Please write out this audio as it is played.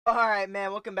Alright,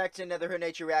 man, welcome back to another Her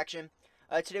Nature reaction.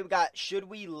 Today we got, should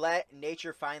we let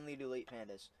nature finally delete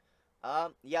pandas?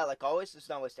 Yeah, like always, let's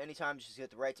not waste any time, just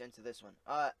get right into this one.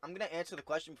 I'm gonna answer the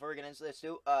question before we get into this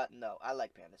too. No, I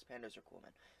like pandas. Pandas are cool,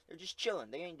 man. They're just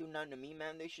chilling. They ain't doing nothing to me,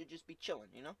 man. They should just be chilling,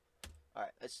 you know?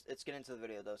 Alright, let's get into the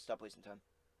video, though. Stop wasting time.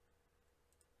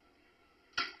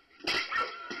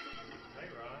 Hey,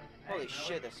 Ron. Holy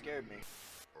shit, that scared me.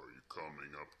 Are you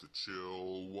coming up to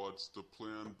chill? What's the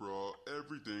plan, bruh?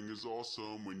 Everything is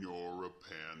awesome when you're a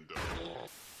panda.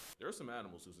 There are some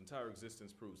animals whose entire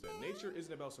existence proves that nature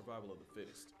isn't about survival of the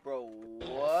fittest. Bro,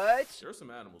 what? There are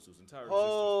some animals whose entire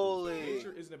Holy. existence proves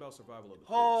that nature isn't about survival of the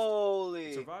Holy.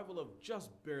 fittest. Survival of just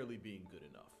barely being good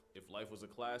enough. If life was a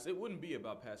class, it wouldn't be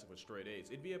about passing with straight A's.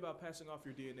 It'd be about passing off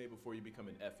your DNA before you become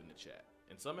an F in the chat.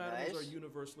 And some animals are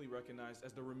universally recognized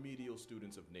as the remedial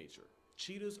students of nature.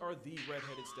 Cheetahs are the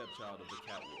red-headed stepchild of the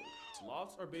cat world.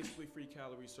 Sloths are basically free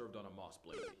calories served on a moss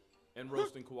blade. And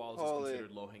roasting koalas is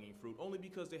considered low-hanging fruit only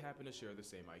because they happen to share the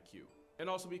same IQ. And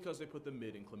also because they put the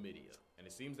mid in chlamydia. And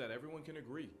it seems that everyone can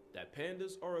agree that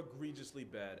pandas are egregiously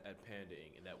bad at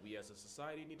pandaing, and that we as a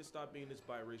society need to stop being this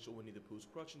biracial Winnie the Pooh's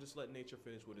crutch and just let nature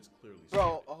finish what is clearly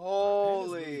Bro, started.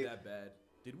 holy. Are pandas really that bad?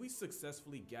 Did we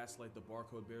successfully gaslight the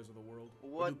barcode bears of the world?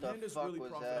 What or do the pandas fuck really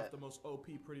was profit that? off the most OP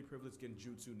pretty privileged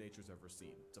genjutsu nature's ever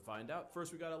seen? To find out,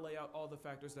 first we gotta lay out all the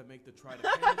factors that make the try to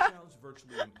panda challenge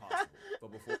virtually impossible.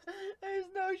 But before there's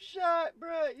no shot,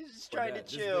 bro. He's just trying to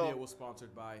chill. This video was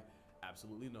sponsored by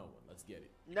absolutely no one. Let's get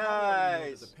it.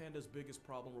 Nice. The panda's biggest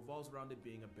problem revolves around it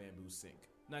being a bamboo sink.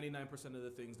 99% of the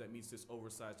things that meets this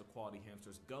oversized equality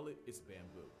hamster's gullet is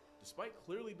bamboo. Despite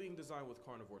clearly being designed with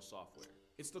carnivore software,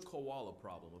 it's the koala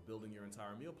problem of building your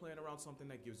entire meal plan around something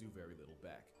that gives you very little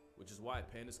back. Which is why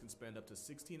pandas can spend up to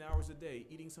 16 hours a day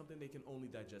eating something they can only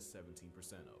digest 17%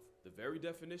 of. The very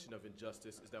definition of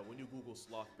injustice is that when you Google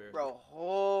sloth bear... Bro,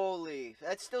 holy.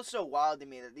 That's still so wild to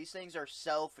me that these things are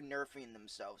self-nerfing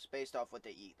themselves based off what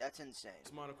they eat. That's insane.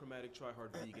 This monochromatic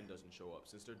try-hard vegan doesn't show up,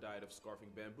 since their diet of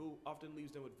scarfing bamboo often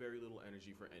leaves them with very little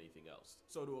energy for anything else.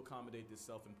 So to accommodate this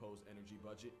self-imposed energy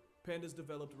budget, pandas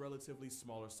developed relatively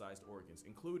smaller-sized organs,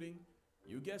 including,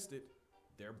 you guessed it,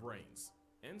 their brains.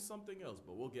 And something else,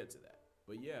 but we'll get to that.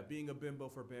 But yeah, being a bimbo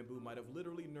for bamboo might have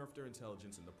literally nerfed their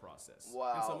intelligence in the process.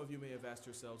 Wow. And some of you may have asked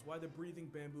yourselves why the breathing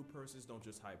bamboo purses don't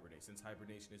just hibernate, since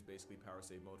hibernation is basically power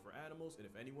save mode for animals, and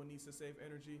if anyone needs to save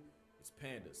energy, it's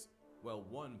pandas. Well,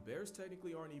 one, bears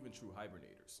technically aren't even true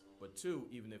hibernators. But two,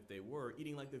 even if they were,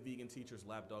 eating like the vegan teacher's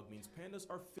lapdog means pandas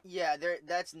are yeah,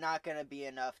 that's not gonna be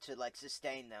enough to like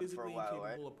sustain them for a while,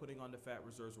 incapable right? of putting on the fat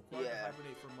reserves required to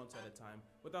hibernate for months at a time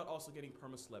without also getting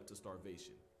perma-slept to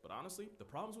starvation. But honestly, the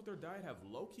problems with their diet have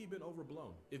low-key been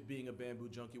overblown. If being a bamboo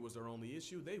junkie was their only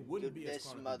issue, they wouldn't be as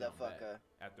chronically down bad.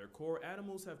 At their core,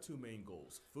 animals have two main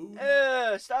goals: food.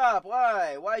 Stop!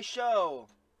 Why? Why show?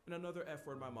 And another F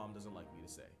word my mom doesn't like me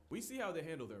to say. We see how they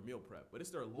handle their meal prep, but it's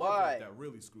their love life that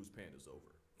really screws pandas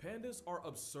over. Pandas are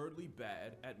absurdly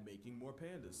bad at making more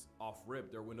pandas. Off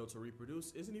rip, their window to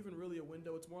reproduce isn't even really a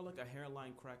window, it's more like a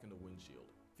hairline crack in the windshield.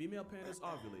 Female pandas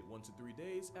ovulate 1 to 3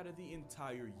 days out of the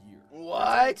entire year.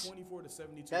 What? 24 to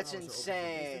 72 That's hours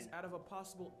insane. out of a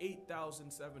possible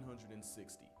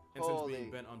 8,760. And Holy. since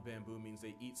being bent on bamboo means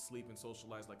they eat, sleep, and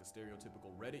socialize like a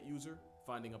stereotypical Reddit user,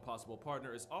 finding a possible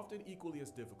partner is often equally as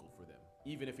difficult for them.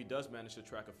 Even if he does manage to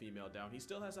track a female down, he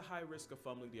still has a high risk of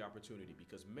fumbling the opportunity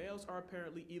because males are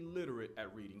apparently illiterate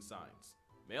at reading signs.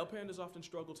 Male pandas often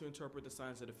struggle to interpret the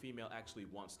signs that a female actually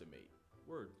wants to mate.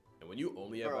 Word. And when you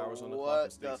only have hours on the clock and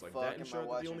mistakes like that, ensure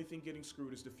that the only thing getting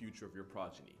screwed is the future of your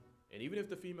progeny. And even if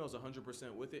the female's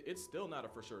 100% with it, it's still not a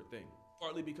for sure thing.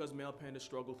 Partly because male pandas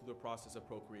struggle through the process of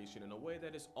procreation in a way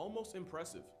that is almost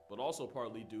impressive, but also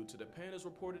partly due to the panda's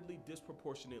reportedly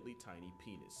disproportionately tiny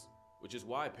penis. Which is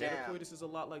why pandacoitus is a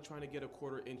lot like trying to get a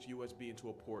 1/4-inch USB into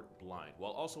a port blind,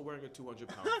 while also wearing a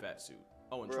 200-pound fat suit.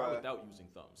 Oh, and try without using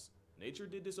thumbs. Nature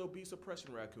did this obese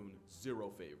oppression raccoon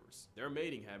 0 favors. Their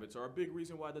mating habits are a big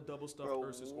reason why the double-stuffed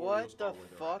Ursus Oreos are where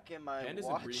they're at. Pandas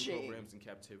in breeding programs in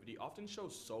captivity often show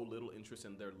so little interest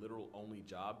in their literal only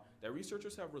job that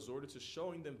researchers have resorted to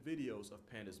showing them videos of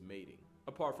pandas mating.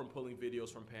 Apart from pulling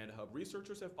videos from Panda Hub,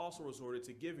 researchers have also resorted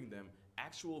to giving them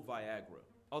actual Viagra.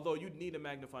 Although you'd need a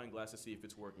magnifying glass to see if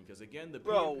it's working, because again, the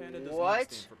panda does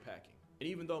not stand for packing. And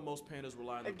even though most pandas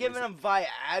rely on the giving them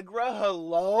Viagra?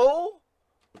 Hello?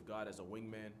 With God as a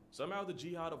wingman, somehow the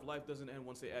jihad of life doesn't end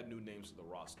once they add new names to the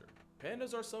roster.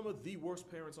 Pandas are some of the worst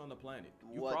parents on the planet.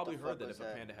 You've What probably the heard fuck that was if a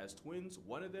that? panda has twins,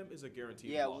 one of them is a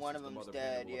guaranteed Yeah, loss. one Since of the them's mother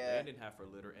dead, panda will yeah. abandon half her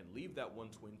litter and leave that one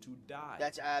twin to die.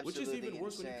 That's Which is absolutely even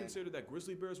worse when you insane. consider that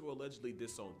grizzly bears will allegedly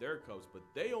disown their cubs, but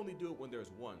they only do it when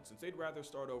there's one, since they'd rather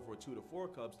start over with 2 to 4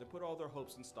 cubs than put all their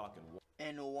hopes and stock in one.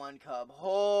 And one cub.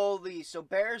 Holy, so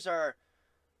bears are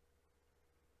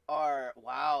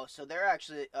wow, so they're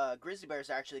actually grizzly bears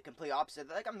are actually complete opposite.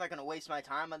 They're like, I'm not gonna waste my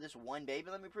time on this one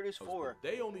baby, let me produce 4. But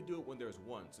they only do it when there's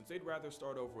one, since they'd rather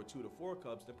start over with 2 to 4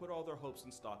 cubs than put all their hopes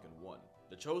and stock in one.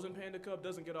 The chosen panda cub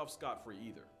doesn't get off scot-free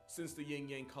either, since the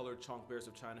yin-yang colored chonk bears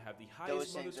of China have the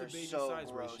highest mother to baby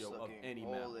size ratio of any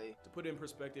mammal. To put it in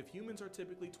perspective, humans are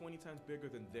typically 20 times bigger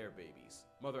than their babies.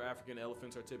 Mother African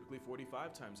elephants are typically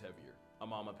 45 times heavier. A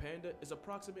mama panda is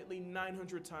approximately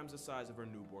 900 times the size of her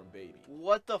newborn baby.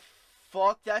 What the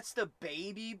fuck? That's the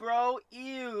baby, bro?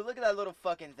 Ew, look at that little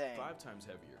fucking thing. 5 times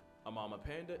heavier. A mama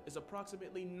panda is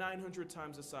approximately 900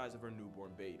 times the size of her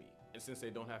newborn baby. And since they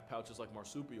don't have pouches like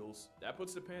marsupials, that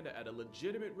puts the panda at a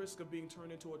legitimate risk of being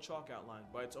turned into a chalk outline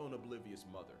by its own oblivious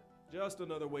mother. Just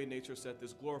another way nature set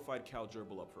this glorified cow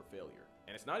gerbil up for failure.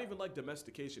 And it's not even like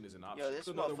domestication is an option. Yo, It's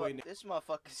another way this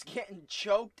motherfucker's getting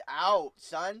choked out,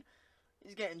 son.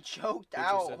 He's getting choked nature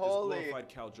out, set holy. this glorified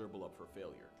cow gerbil up for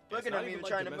failure. Look And at it's him not even even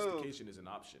trying like to move. domestication is an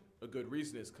option. A good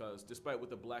reason is because, despite what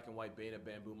the black and white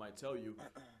bamboo might tell you,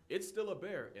 it's still a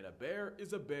bear, and a bear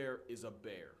is a bear is a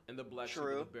bear. And the black sheep of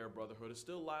the bear brotherhood is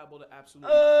still liable to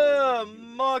absolutely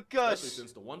muck us. Especially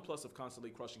since the one plus of constantly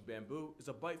crushing bamboo is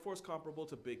a bite force comparable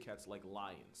to big cats like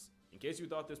lions. In case you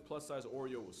thought this plus-size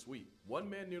Oreo was sweet, one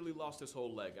man nearly lost his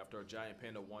whole leg after a giant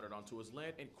panda wandered onto his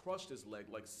land and crushed his leg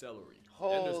like celery.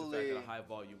 Then there's the fact that a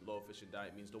high-volume, low-efficient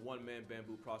diet means the one-man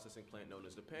bamboo processing plant known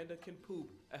as the panda can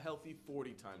poop a healthy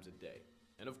 40 times a day.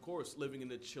 And of course, living in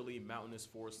the chilly, mountainous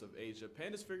forests of Asia,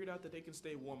 pandas figured out that they can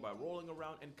stay warm by rolling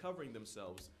around and covering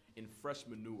themselves in fresh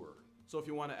manure. So if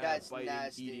you want to add biting,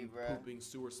 eating, pooping,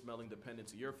 sewer-smelling dependent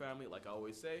to your family, like I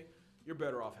always say, you're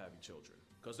better off having children.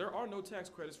 Because there are no tax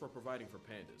credits for providing for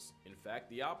pandas. In fact,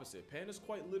 the opposite. Pandas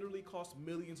quite literally cost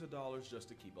millions of dollars just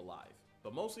to keep alive.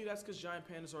 But mostly that's because giant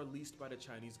pandas are leased by the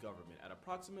Chinese government at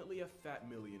approximately a fat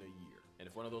million a year. And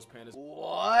if one of those pandas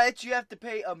What? You have to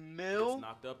pay $1 million? gets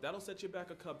knocked up, that'll set you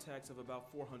back a cub tax of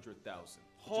about $400,000. Which is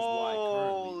why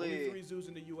currently only 3 zoos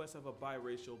in the US have a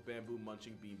biracial bamboo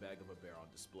munching beanbag of a bear on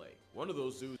display. One of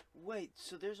those zoos. Wait,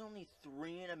 so there's only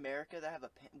 3 in America that have a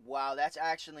wow, that's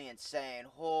actually insane.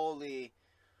 Holy.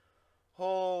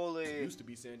 Used to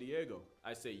be San Diego.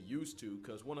 I say used to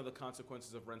because one of the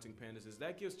consequences of renting pandas is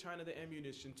that gives China the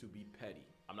ammunition to be petty.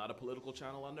 I'm not a political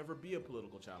channel. I'll never be a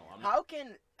political channel. How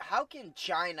can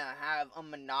China have a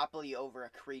monopoly over a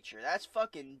creature? That's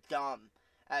fucking dumb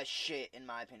as shit, in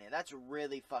my opinion. That's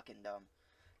really fucking dumb.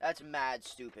 That's mad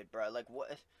stupid, bro. Like,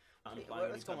 what?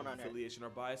 What's going on here? Affiliation or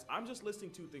bias. I'm just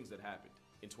listing 2 things that happened.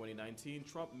 In 2019,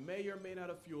 Trump may or may not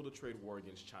have fueled a trade war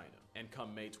against China. And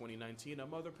come May 2019, a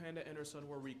mother panda and her son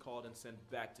were recalled and sent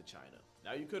back to China.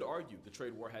 Now you could argue the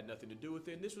trade war had nothing to do with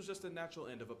it and this was just the natural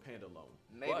end of a panda loan.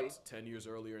 Maybe. But 10 years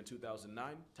earlier in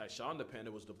 2009, Taishan the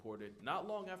panda was deported not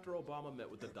long after Obama met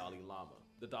with the Dalai Lama.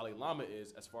 The Dalai Lama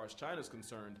is, as far as China's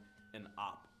concerned, an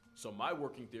op. So my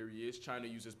working theory is China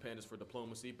uses pandas for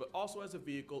diplomacy, but also as a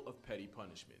vehicle of petty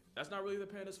punishment. That's not really the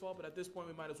pandas' fault, but at this point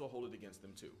we might as well hold it against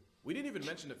them too. We didn't even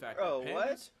mention the fact that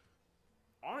pandas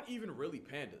aren't even really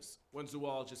pandas. When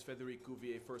zoologist Frédéric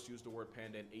Cuvier first used the word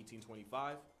panda in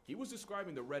 1825, he was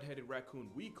describing the red-headed raccoon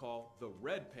we call the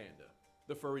red panda.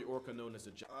 The furry orca known as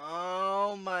a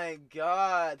Oh my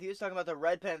god, he was talking about the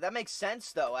red panda. That makes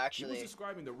sense though, actually. He was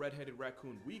describing the red-headed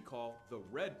raccoon we call the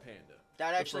red panda.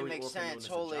 That actually makes sense.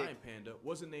 Holy. The giant panda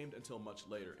wasn't named until much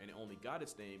later, and it only got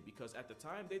its name because at the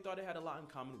time they thought it had a lot in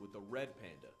common with the red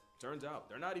panda. Turns out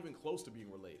they're not even close to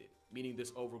being related, meaning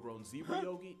this overgrown zebra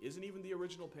yogi isn't even the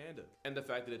original panda. And the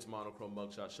fact that its monochrome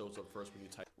mugshot shows up first when you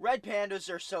type. Red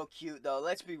pandas are so cute though.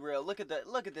 Let's be real. Look at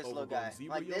this little guy.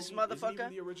 Like this motherfucker. Isn't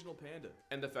even the original panda.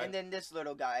 And then this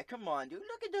little guy. Come on, dude.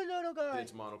 Look at the little guy.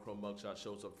 Its monochrome mugshot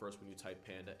shows up first when you type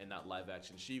panda and not live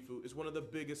action Shifu is one of the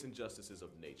biggest injustices of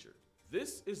nature.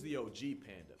 This is the OG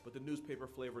panda, but the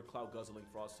newspaper-flavored cloud-guzzling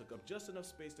frauds took up just enough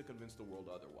space to convince the world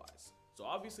otherwise. So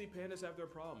obviously pandas have their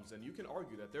problems, and you can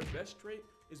argue that their best trait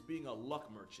is being a luck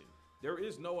merchant. There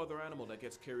is no other animal that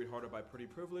gets carried harder by pretty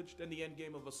privilege than the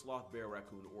endgame of a sloth bear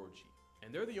raccoon orgy.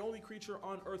 And they're the only creature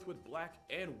on Earth with black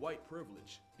and white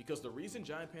privilege. Because the reason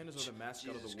giant pandas are the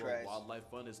mascot of the World Wildlife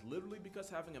Fund is literally because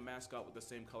having a mascot with the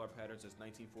same color patterns as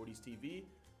 1940s TV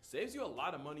saves you a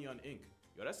lot of money on ink.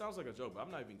 You Yo, that sounds like a joke, but I'm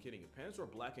not even kidding. If pandas were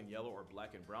black and yellow or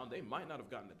black and brown, they might not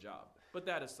have gotten the job. But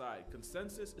that aside,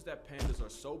 consensus is that pandas are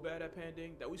so bad at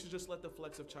pandaing that we should just let the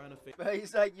flex of China fade.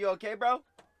 He's like, you okay, bro?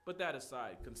 But that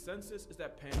aside, consensus is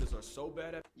that pandas are so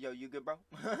bad at Yo, you good, bro?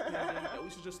 pandaing that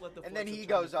we should just let the And flex then of he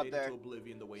China goes up fade there. into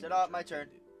oblivion the way Said, nature "Oh, my turn."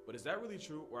 intended. But is that really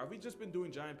true, or have we just been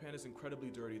doing giant pandas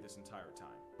incredibly dirty this entire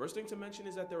time? First thing to mention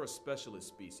is that there are specialist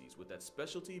species, with that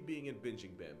specialty being in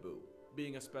binging bamboo.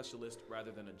 Being a specialist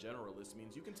rather than a generalist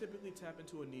means you can typically tap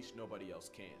into a niche nobody else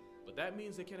can. But that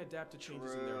means they can adapt to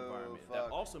changes in their environment. That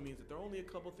also means that there are only a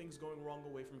couple things going wrong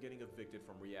away from getting evicted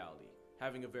from reality.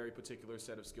 Having a very particular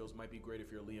set of skills might be great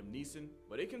if you're Liam Neeson,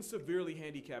 but it can severely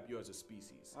handicap you as a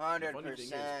species. 100%, The funny thing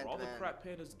is, for all the man. crap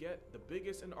pandas get, the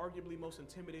biggest and arguably most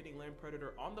intimidating land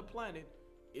predator on the planet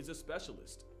is a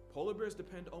specialist. Polar bears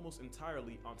depend almost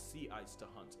entirely on sea ice to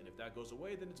hunt, and if that goes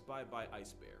away, then it's bye-bye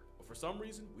ice bear. But for some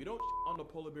reason, we don't on the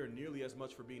polar bear nearly as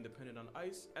much for being dependent on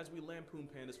ice as we lampoon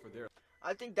pandas for their.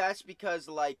 I think that's because,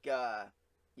 like,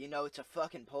 you know, it's a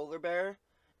fucking polar bear,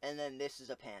 and then this is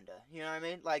a panda. You know what I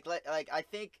mean? Like I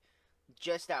think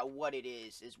just at what it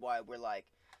is why we're like,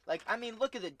 I mean,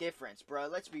 look at the difference, bro.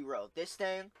 Let's be real. This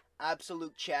thing,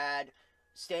 absolute Chad,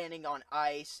 standing on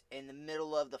ice in the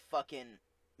middle of the fucking,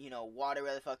 you know, water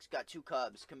where the fuck's got 2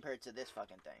 cubs compared to this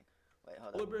fucking thing. Wait,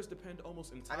 hold Polar on. bears depend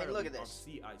almost entirely look at on this.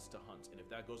 sea ice to hunt, and if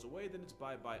that goes away, then it's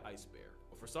bye-bye ice bear.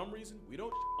 But for some reason, we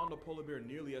don't on the polar bear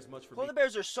nearly as much for Polar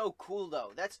bears are so cool,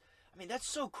 though. That's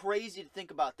so crazy to think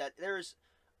about, that there's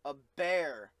a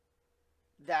bear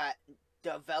that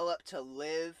developed to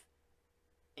live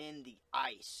in the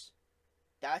ice.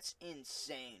 That's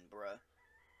insane, bruh.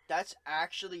 That's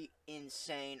actually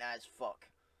insane as fuck.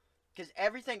 Because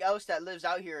everything else that lives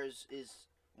out here is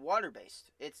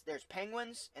water-based. There's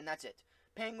penguins, and that's it.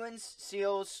 Penguins,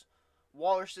 seals,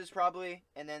 walruses probably,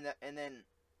 and then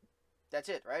that's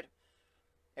it, right?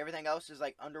 Everything else is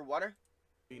like underwater.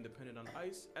 being dependent on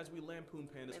ice as we lampoon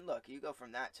pandas And look, you go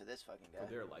from that to this fucking guy. for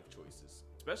their life choices.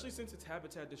 Especially since it's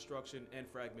habitat destruction and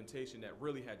fragmentation that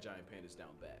really had giant pandas down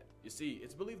bad. You see,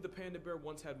 it's believed the panda bear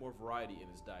once had more variety in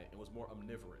his diet and was more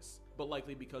omnivorous. But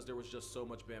likely because there was just so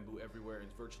much bamboo everywhere and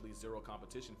virtually zero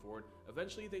competition for it,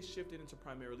 eventually they shifted into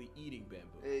primarily eating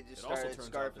bamboo. They just It also started turns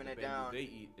out scarfing that the it bamboo down. they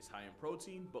eat is high in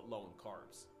protein but low in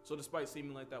carbs. So despite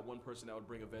seeming like that one person that would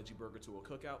bring a veggie burger to a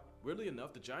cookout, weirdly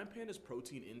enough, the giant panda's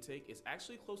protein intake is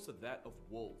actually close to that of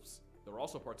wolves. They're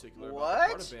also particular about the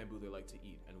part of bamboo they like to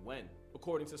eat and when.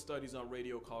 According to studies on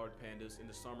radio-collared pandas, in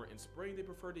the summer and spring they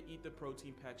prefer to eat the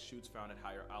protein-packed shoots found at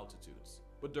higher altitudes.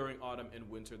 But during autumn and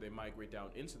winter they migrate down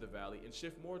into the valley and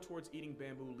shift more towards eating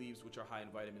bamboo leaves, which are high in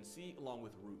vitamin C along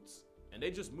with roots. And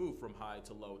they just move from high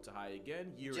to low to high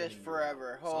again year in Just and year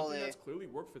forever. out. Something Holy. that's clearly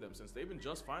worked for them since they've been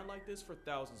just fine like this for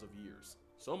thousands of years.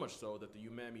 So much so that the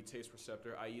umami taste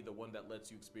receptor, i.e. the one that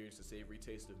lets you experience the savory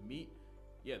taste of meat,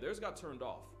 yeah, theirs got turned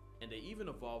off. And they even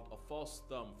evolved a false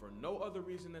thumb for no other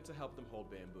reason than to help them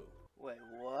hold bamboo. Wait,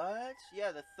 what?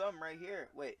 Yeah, the thumb right here.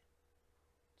 Wait.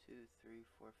 2, 3,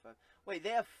 4, 5. Wait, they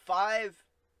have 5.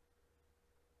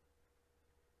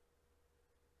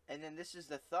 And then this is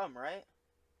the thumb, right?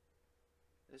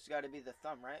 This got to be the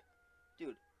thumb, right?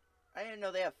 Dude, I didn't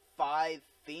know they have 5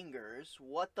 fingers.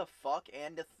 What the fuck?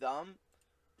 And a thumb?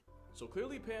 So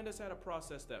clearly pandas had a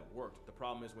process that worked. The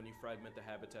problem is when you fragment the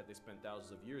habitat they spent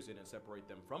thousands of years in and separate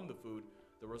them from the food,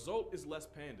 the result is less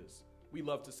pandas. We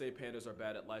love to say pandas are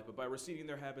bad at life, but by receding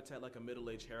their habitat like a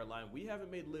middle-aged hairline, we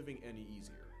haven't made living any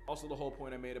easier. Also, the whole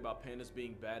point I made about pandas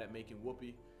being bad at making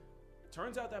whoopee,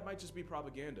 turns out that might just be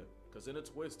propaganda. Because in a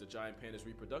twist, the giant panda's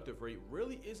reproductive rate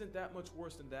really isn't that much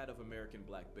worse than that of American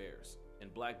black bears.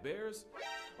 And black bears,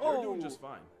 they're doing just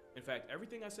fine. In fact,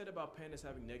 everything I said about pandas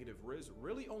having negative riz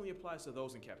really only applies to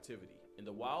those in captivity. In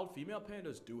the wild, female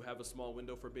pandas do have a small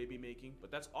window for baby making,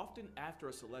 but that's often after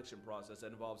a selection process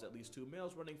that involves at least 2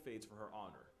 males running fades for her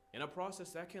honor. In a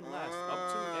process that can last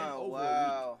up to and over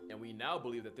a week. And we now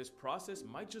believe that this process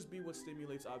might just be what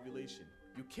stimulates ovulation.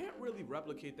 You can't really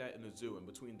replicate that in a zoo, and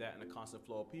between that and a constant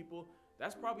flow of people,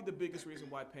 that's probably the biggest reason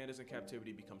why pandas in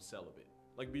captivity become celibate.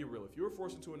 Like, be real, if you were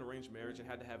forced into an arranged marriage and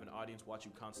had to have an audience watch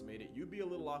you consummate it, you'd be a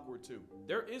little awkward too.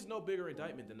 There is no bigger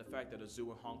indictment than the fact that a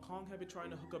zoo in Hong Kong had been trying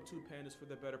to hook up 2 pandas for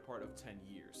the better part of 10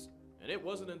 years. And it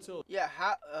wasn't until— Yeah,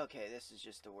 how? Okay, this is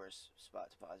just the worst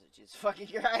spot to pause it. Jesus fucking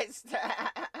Christ. God,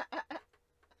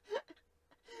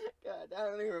 I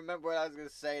don't even remember what I was gonna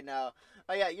say now.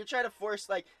 Oh yeah, you're trying to force,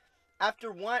 like, after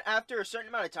a certain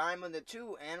amount of time when the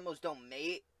 2 animals don't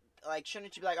mate, like,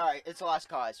 shouldn't you be like, all right, it's a lost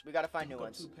cause. We gotta find new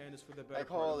ones. 2 pandas for the better Like,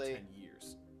 part holy. of 10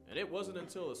 years. And it wasn't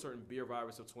until a certain beer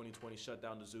virus of 2020 shut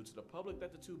down the zoo to the public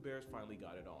that the two bears finally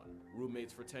got it on.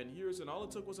 Roommates for 10 years, and all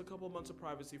it took was a couple months of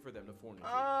privacy for them to fornicate.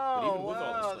 But even with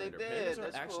all the slander, pandas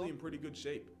are actually in pretty good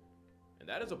shape. And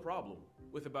that is a problem.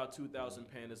 With about 2,000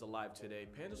 pandas alive today,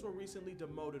 pandas were recently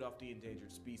demoted off the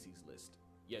endangered species list.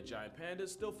 Yet giant pandas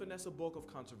still finesse a bulk of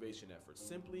conservation efforts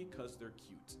simply because they're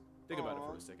cute. Think about it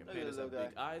for a second. Pandas have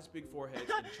big eyes, big foreheads,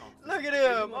 and chunk. Look at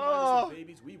him! Oh,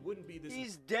 babies, we wouldn't be this.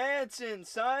 He's dancing,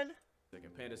 son.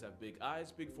 Pandas have big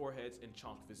eyes, big foreheads, and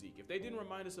chonk physique. If they didn't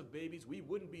remind us of babies, we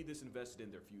wouldn't be this invested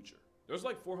in their future. There's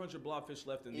like 400 blobfish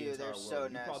left in the entire world. So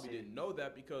you probably didn't know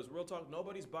that because, real talk,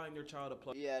 nobody's buying their child a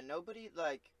play. Yeah, nobody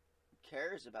like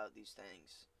cares about these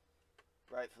things.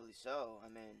 Rightfully so. I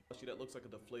mean, that looks like a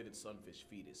deflated sunfish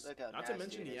fetus. Not to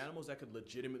mention the animals that could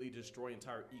legitimately destroy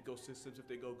entire ecosystems if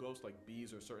they go ghost, like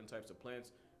bees or certain types of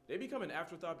plants. They become an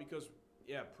afterthought because,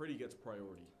 yeah, pretty gets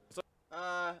priority.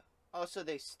 Also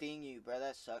they sting you, bro.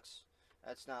 That sucks.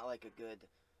 That's not like a good.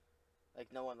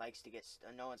 Like no one likes to get.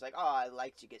 No one's like, oh, I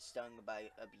like to get stung by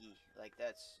a bee. Like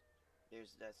that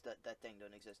thing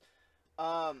don't exist.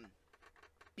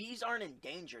 Bees aren't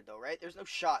endangered though, right? There's no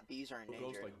shot bees are endangered.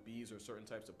 Ghosts like bees or certain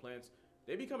types of plants,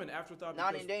 they become an afterthought.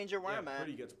 Not in danger where I'm at.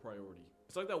 Pretty gets priority.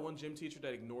 It's like that one gym teacher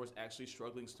that ignores actually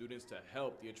struggling students to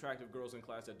help the attractive girls in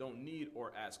class that don't need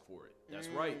or ask for it. That's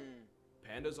right.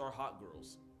 Pandas are hot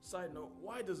girls. Side note,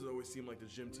 why does it always seem like the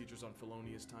gym teacher's on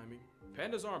felonious timing?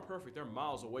 Pandas aren't perfect, they're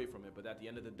miles away from it, but at the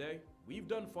end of the day, we've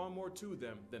done far more to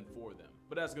them than for them.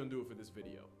 But that's gonna do it for this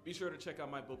video. Be sure to check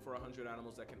out my book for 100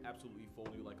 animals that can absolutely fold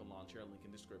you like a lawn chair, link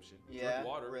in description. Yeah, drink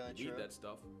water, really you need that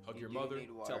stuff. Hug your mother,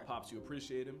 tell Pops you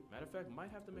appreciate him. Matter of fact,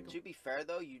 might have to make a... To be fair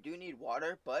though, you do need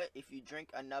water, but if you drink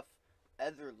enough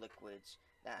other liquids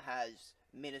that has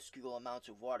minuscule amounts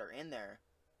of water in there,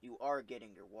 you are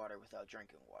getting your water without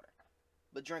drinking water.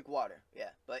 But drink water,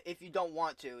 yeah. But if you don't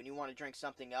want to and you want to drink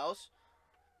something else,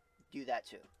 do that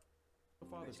too. A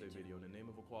Father's Day video in the name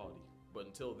of equality. But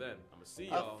until then, I'm gonna see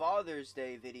y'all. A Father's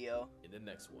Day video in the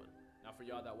next one. Now for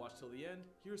y'all that watch till the end,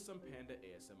 here's some panda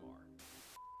ASMR.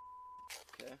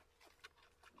 Okay.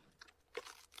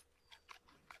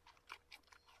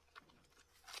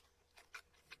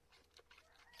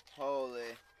 Holy.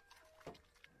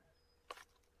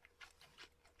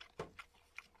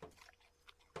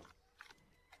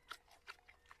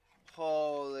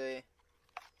 Holy.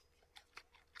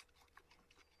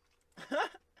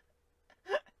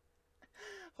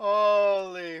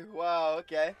 Holy. Wow,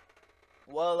 okay.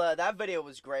 Well, that video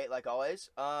was great, like always.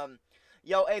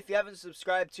 Yo, hey, if you haven't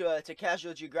subscribed to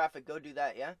Casual Geographic, go do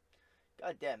that, yeah?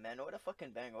 God damn, man, what a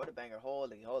fucking banger, what a banger.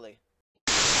 Holy, holy.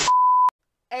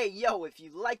 Hey, yo, if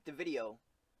you liked the video,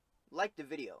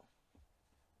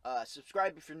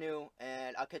 subscribe if you're new,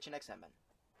 and I'll catch you next time, man.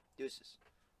 Deuces.